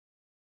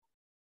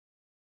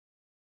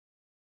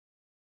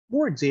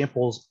More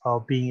examples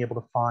of being able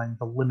to find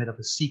the limit of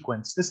a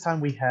sequence. This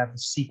time we have the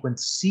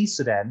sequence c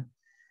sub n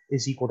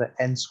is equal to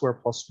n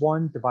squared plus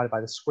 1 divided by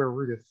the square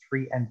root of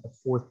 3n to the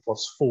fourth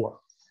plus 4.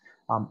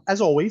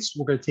 As always,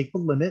 we're going to take the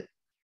limit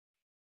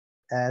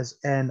as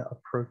n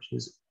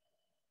approaches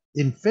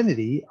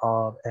infinity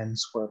of n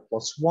squared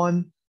plus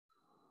 1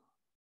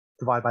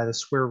 divided by the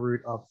square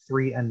root of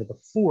 3n to the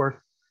fourth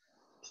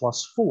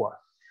plus 4.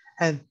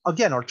 And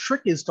again, our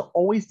trick is to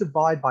always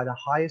divide by the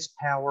highest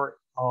power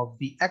of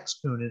the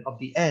exponent of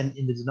the n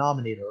in the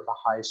denominator, or the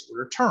highest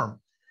order term,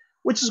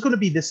 which is going to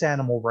be this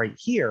animal right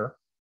here.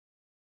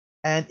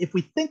 And if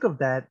we think of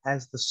that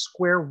as the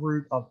square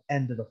root of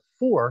n to the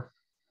fourth,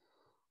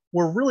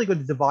 we're really going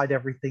to divide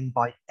everything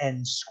by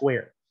n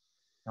squared.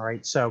 All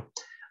right, so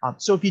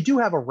if you do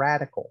have a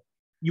radical,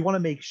 you want to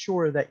make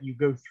sure that you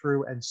go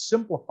through and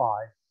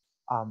simplify.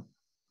 I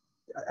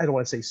don't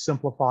want to say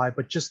simplify,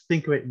 but just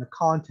think of it in the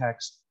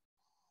context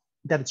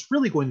that it's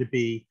really going to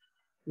be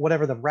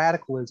whatever the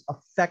radical is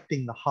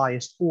affecting the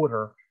highest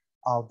order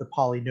of the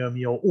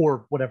polynomial,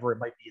 or whatever it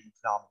might be in the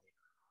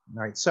denominator.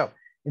 All right, so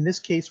in this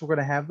case, we're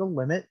going to have the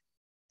limit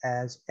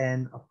as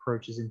n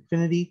approaches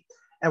infinity,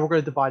 and we're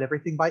going to divide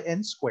everything by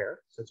n squared.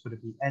 So it's going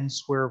to be n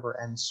squared over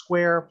n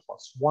squared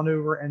plus 1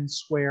 over n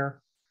squared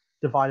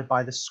divided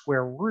by the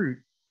square root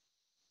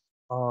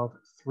of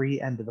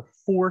 3n to the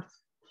fourth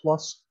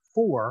plus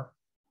 4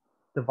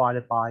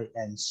 divided by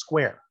n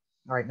squared.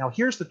 All right, now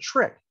here's the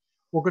trick.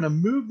 We're going to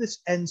move this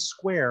n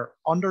squared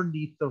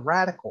underneath the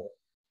radical,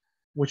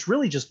 which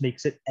really just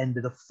makes it n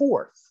to the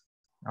fourth.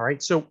 All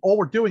right, so all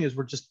we're doing is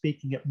we're just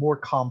making it more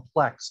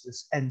complex,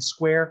 this n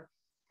squared,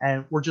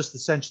 and we're just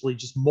essentially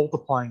just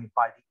multiplying it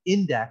by the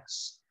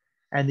index,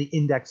 and the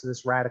index of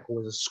this radical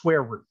is a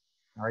square root.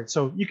 All right,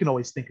 so you can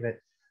always think of it.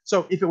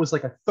 So if it was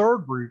like a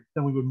third root,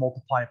 then we would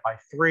multiply it by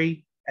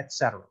 3,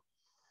 etc.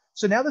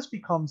 So now this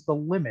becomes the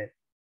limit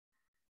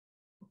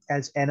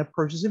as n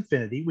approaches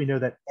infinity. We know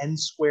that n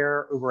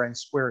squared over n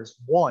squared is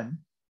 1,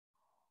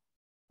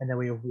 and then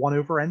we have 1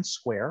 over n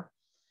squared.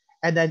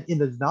 And then in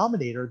the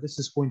denominator, this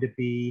is going to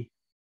be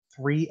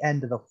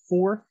 3n to the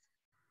fourth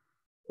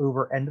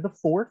over n to the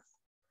fourth.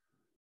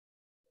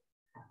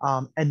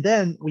 And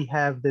then we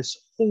have this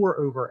 4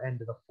 over n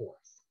to the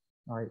fourth.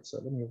 All right, so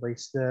let me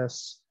erase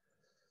this.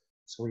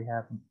 So we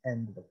have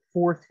n to the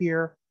fourth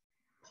here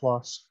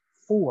plus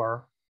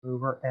 4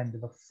 over n to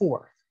the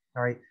fourth.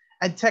 All right,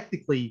 and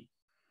technically,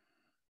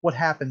 what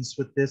happens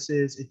with this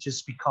is it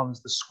just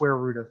becomes the square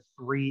root of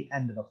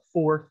 3n to the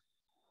fourth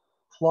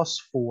plus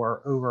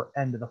 4 over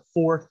n to the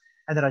fourth,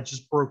 and then I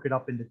just broke it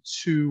up into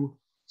 2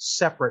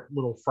 separate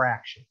little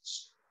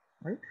fractions.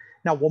 Right?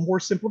 Now, one more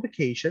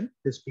simplification.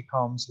 This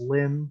becomes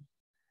lim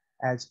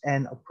as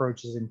n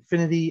approaches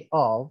infinity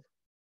of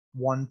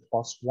 1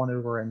 plus 1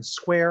 over n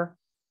squared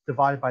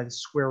divided by the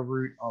square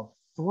root of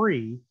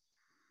 3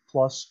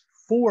 plus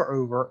 4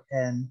 over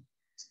n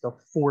to the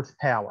fourth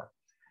power.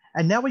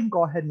 And now we can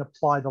go ahead and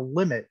apply the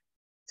limit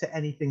to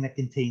anything that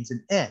contains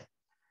an n.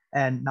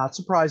 And not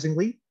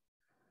surprisingly,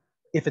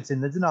 if it's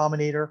in the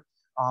denominator,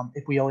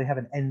 if we only have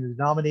an n in the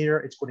denominator,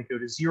 it's going to go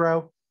to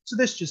 0. So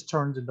this just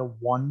turns into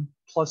 1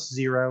 plus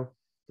 0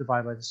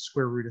 divided by the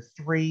square root of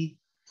 3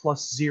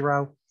 plus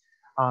 0.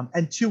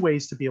 And 2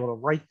 ways to be able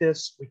to write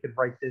this. We could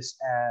write this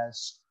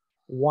as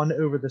 1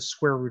 over the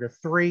square root of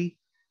 3,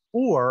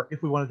 or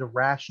if we wanted to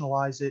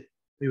rationalize it,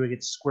 we would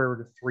get square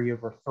root of 3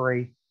 over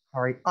 3.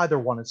 All right, either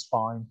one is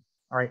fine.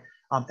 All right,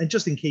 and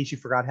just in case you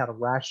forgot how to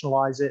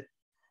rationalize it,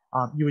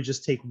 you would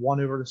just take 1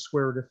 over the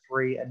square root of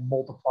 3 and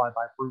multiply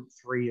by root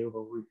 3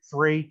 over root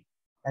 3,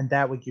 and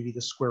that would give you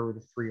the square root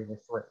of 3 over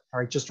 3. All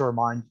right, just to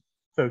remind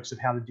folks of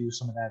how to do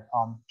some of that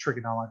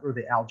trigonometry, or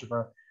the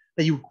algebra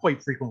that you would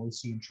quite frequently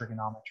see in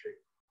trigonometry.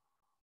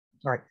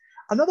 All right,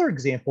 another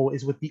example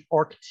is with the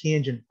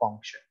arctangent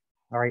function.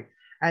 All right,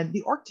 and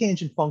the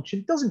arctangent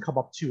function doesn't come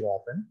up too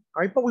often,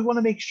 all right, but we want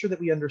to make sure that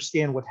we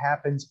understand what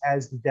happens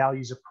as the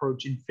values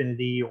approach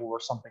infinity or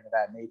something of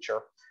that nature.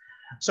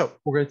 So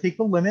we're going to take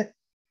the limit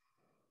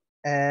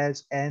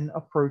as n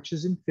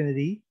approaches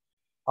infinity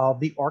of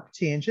the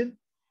arctangent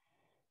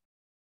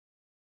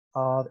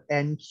of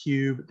n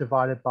cubed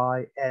divided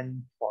by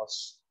n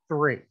plus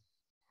 3,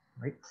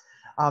 right?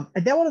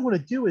 And then what I'm going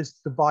to do is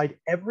divide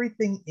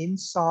everything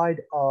inside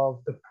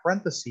of the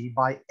parenthesis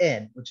by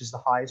n, which is the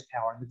highest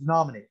power in the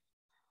denominator.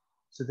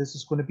 So this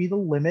is going to be the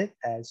limit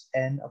as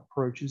n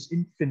approaches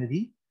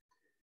infinity,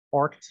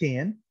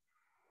 arctan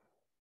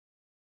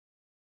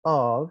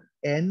of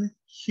n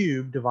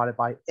cubed divided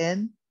by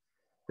n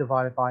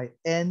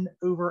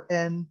over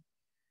n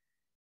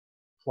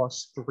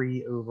plus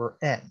 3 over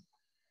n.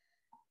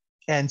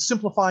 And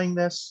simplifying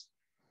this,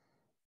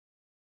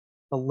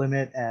 the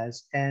limit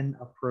as n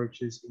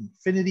approaches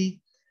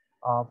infinity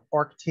of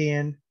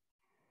arctan.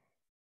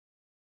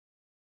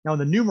 Now in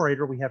the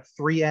numerator, we have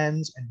 3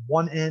 n's and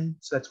 1 n,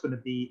 so that's going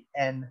to be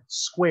n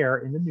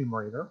squared in the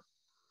numerator.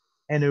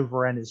 N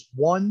over n is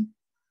 1,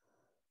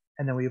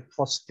 and then we have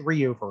plus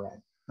 3 over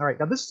n. All right,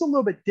 now this is a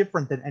little bit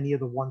different than any of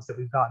the ones that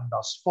we've gotten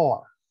thus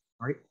far.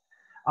 All right,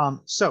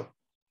 so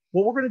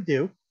what we're going to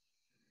do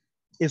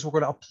is we're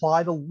going to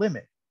apply the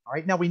limit. All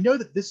right, now we know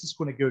that this is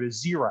going to go to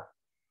 0,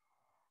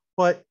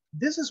 but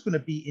this is going to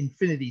be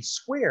infinity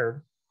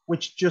squared,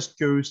 which just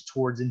goes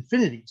towards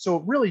infinity. So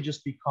it really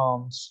just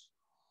becomes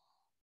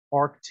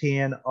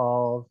arctan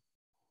of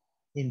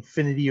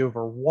infinity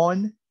over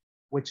 1,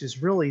 which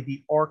is really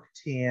the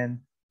arctan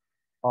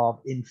of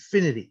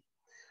infinity.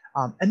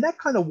 And that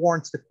kind of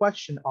warrants the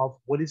question of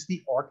what is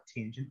the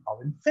arctangent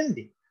of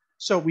infinity?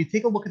 So we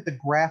take a look at the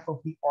graph of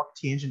the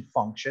arctangent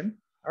function.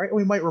 All right, and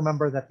we might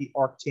remember that the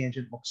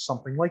arctangent looks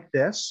something like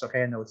this.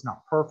 Okay, I know it's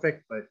not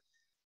perfect, but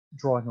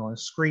drawing on a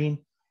screen.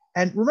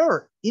 And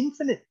remember,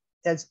 infinite,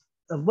 as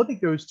the limit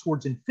goes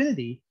towards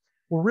infinity,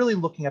 we're really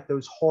looking at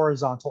those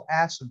horizontal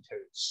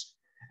asymptotes.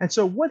 And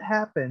so what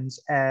happens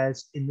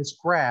as in this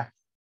graph,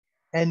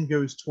 n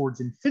goes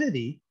towards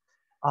infinity,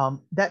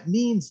 that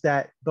means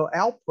that the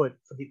output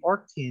for the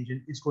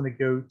arctangent is going to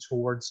go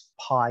towards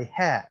pi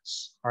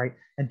halves, all right?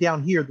 And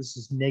down here, this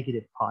is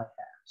negative pi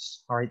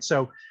halves, all right?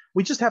 So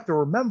we just have to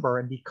remember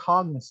and be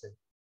cognizant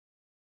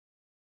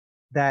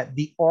that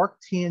the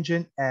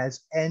arctangent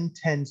as n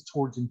tends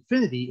towards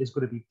infinity is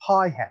going to be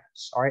pi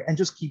halves, all right? And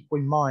just keep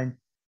in mind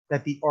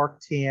that the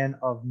arctan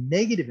of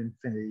negative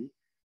infinity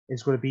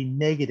is going to be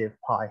negative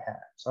pi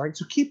halves, all right?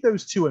 So keep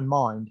those two in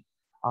mind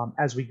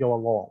as we go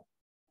along.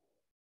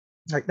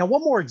 All right, now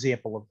one more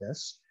example of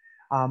this.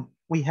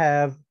 We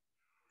have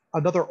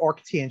another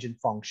arctangent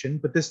function,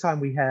 but this time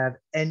we have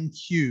n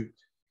cubed,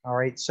 all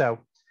right? So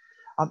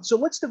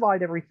let's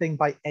divide everything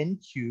by n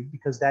cubed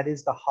because that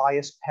is the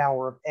highest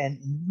power of n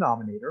in the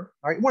denominator.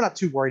 All right, we're not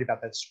too worried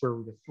about that square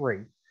root of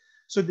 3.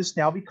 So this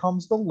now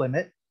becomes the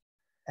limit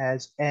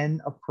as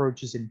n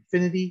approaches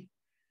infinity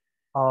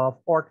of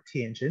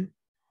arctangent.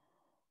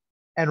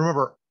 And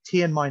remember,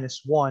 tan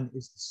minus 1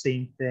 is the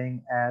same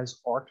thing as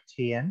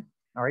arctan.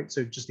 All right,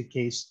 so just in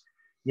case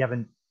you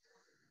haven't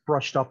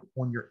brushed up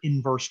on your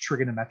inverse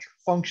trigonometric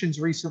functions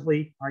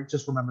recently, all right,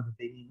 just remember that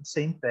they mean the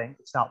same thing.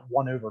 It's not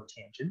 1 over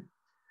tangent.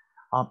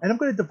 And I'm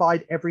going to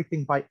divide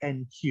everything by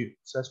n cubed.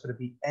 So that's going to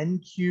be n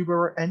cubed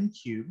over n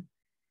cubed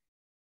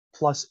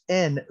plus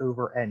n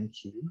over n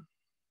cubed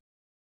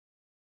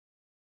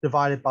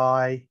divided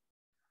by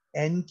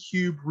n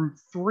cubed root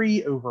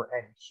 3 over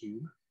n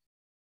cubed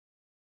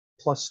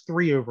plus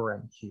 3 over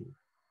n cubed.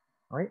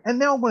 All right, and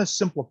now I'm going to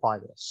simplify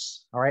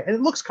this. All right, and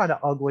it looks kind of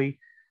ugly,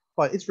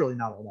 but it's really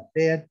not all that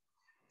bad.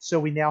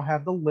 So we now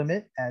have the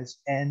limit as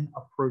n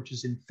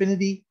approaches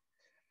infinity.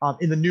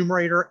 In the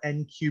numerator,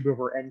 n cubed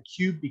over n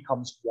cubed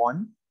becomes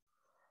 1.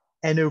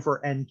 N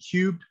over n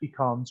cubed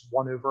becomes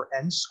 1 over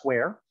n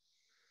squared.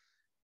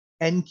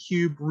 N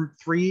cubed root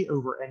 3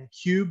 over n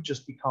cubed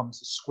just becomes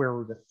the square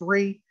root of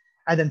 3.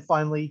 And then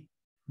finally,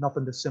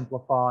 nothing to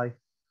simplify.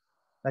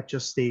 That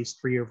just stays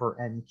 3 over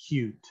n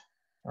cubed.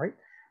 All right.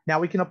 Now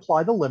we can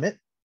apply the limit.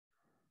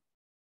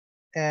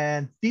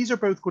 And these are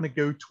both going to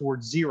go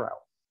towards 0.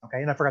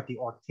 Okay. And I forgot the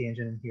arctangent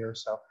in here.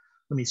 So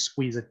let me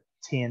squeeze a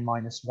tan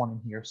minus 1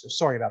 in here. So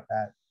sorry about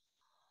that.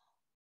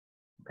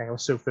 Okay. I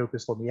was so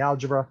focused on the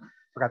algebra.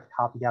 Forgot to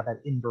copy out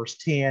that inverse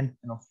tan.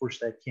 And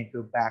unfortunately, I can't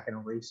go back and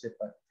erase it.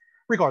 But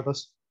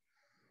regardless.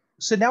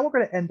 So now we're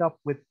going to end up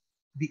with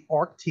the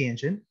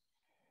arctangent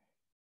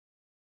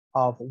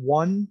of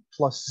 1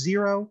 plus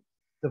 0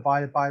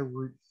 divided by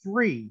root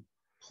 3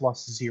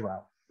 plus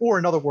 0. Or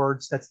in other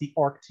words, that's the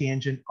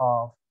arctangent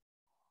of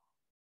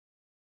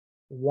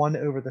 1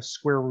 over the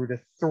square root of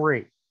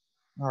 3.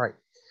 All right.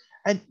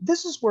 And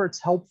this is where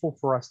it's helpful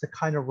for us to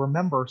kind of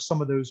remember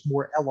some of those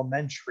more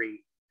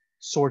elementary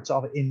sorts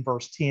of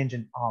inverse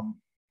tangent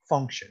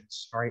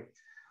functions, right?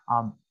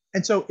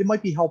 And so it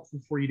might be helpful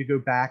for you to go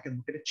back and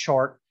look at a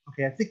chart.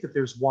 Okay, I think that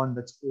there's one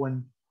that's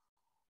on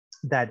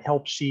that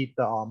help sheet,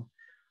 the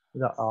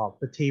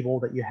table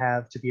that you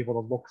have to be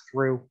able to look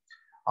through,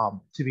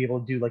 to be able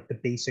to do like the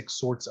basic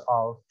sorts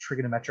of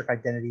trigonometric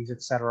identities,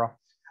 etc.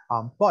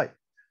 But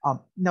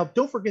now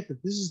don't forget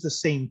that this is the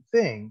same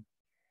thing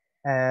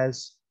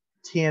as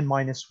tan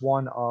minus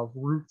 1 of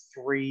root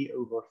 3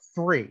 over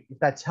 3, if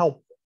that's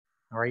helpful,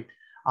 all right?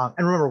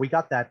 And remember, we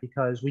got that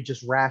because we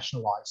just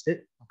rationalized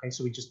it, okay?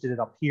 So we just did it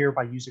up here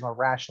by using our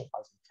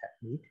rationalizing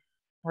technique,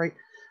 right?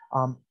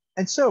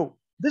 And so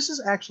this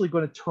is actually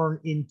going to turn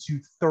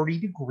into 30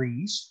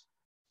 degrees,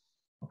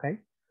 okay?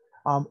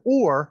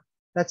 Or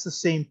that's the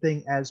same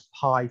thing as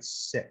pi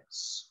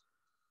 6,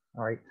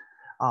 all right?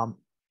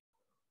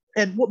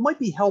 And what might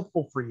be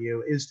helpful for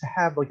you is to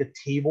have like a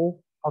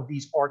table of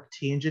these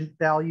arctangent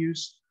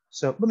values.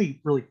 So let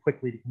me really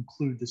quickly to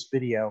conclude this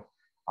video,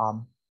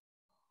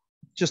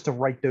 just to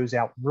write those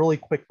out really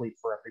quickly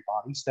for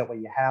everybody, so that way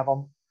you have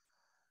them,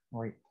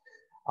 right?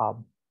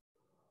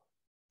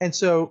 And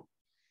so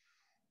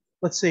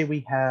let's say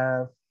we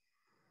have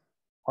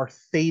our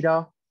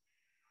theta,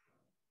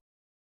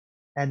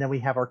 and then we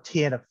have our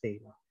tan of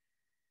theta,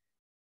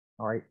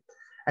 all right?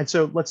 And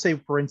so let's say,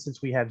 for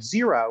instance, we have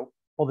 0.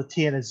 Well, the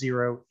tan of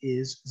 0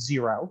 is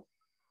 0,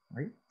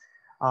 right?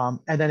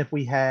 And then if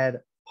we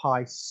had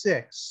pi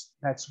 6,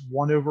 that's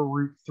 1 over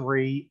root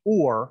 3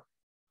 or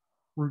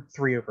root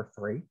 3 over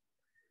 3.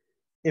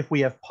 If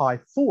we have pi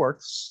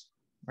fourths,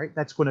 right,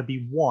 that's going to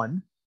be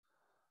 1.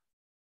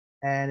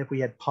 And if we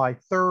had pi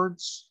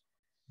thirds,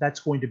 that's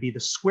going to be the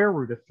square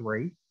root of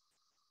 3,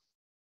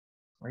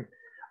 right?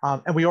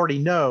 And we already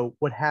know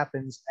what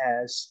happens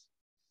as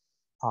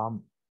the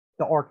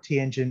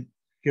arctangent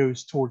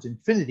goes towards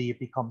infinity, it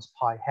becomes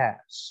pi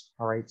halves,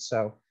 all right?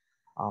 So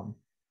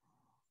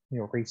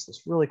erase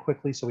this really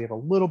quickly so we have a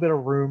little bit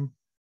of room,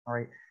 all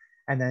right?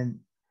 And then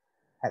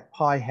at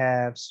pi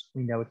halves,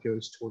 we know it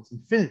goes towards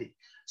infinity.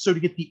 So to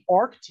get the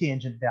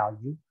arctangent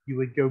value, you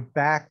would go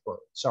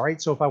backwards, all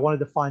right? So if I wanted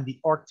to find the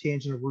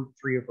arctangent of root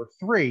 3 over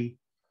 3,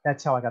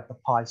 that's how I got the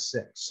pi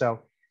 6. So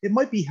it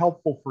might be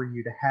helpful for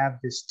you to have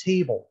this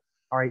table,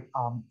 all right,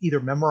 either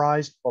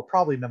memorized, well,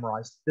 probably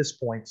memorized at this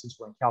point since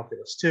we're in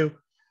calculus 2,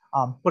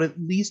 but at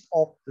least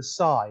off the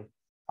side,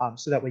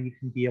 so that way you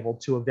can be able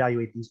to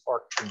evaluate these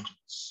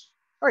arctangents.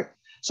 All right,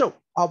 so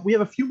we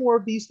have a few more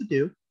of these to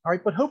do. All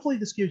right, but hopefully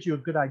this gives you a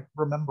good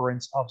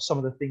remembrance of some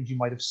of the things you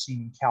might have seen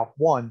in Calc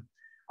 1.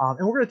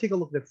 And we're going to take a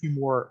look at a few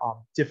more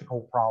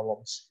difficult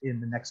problems in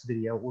the next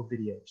video or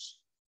videos.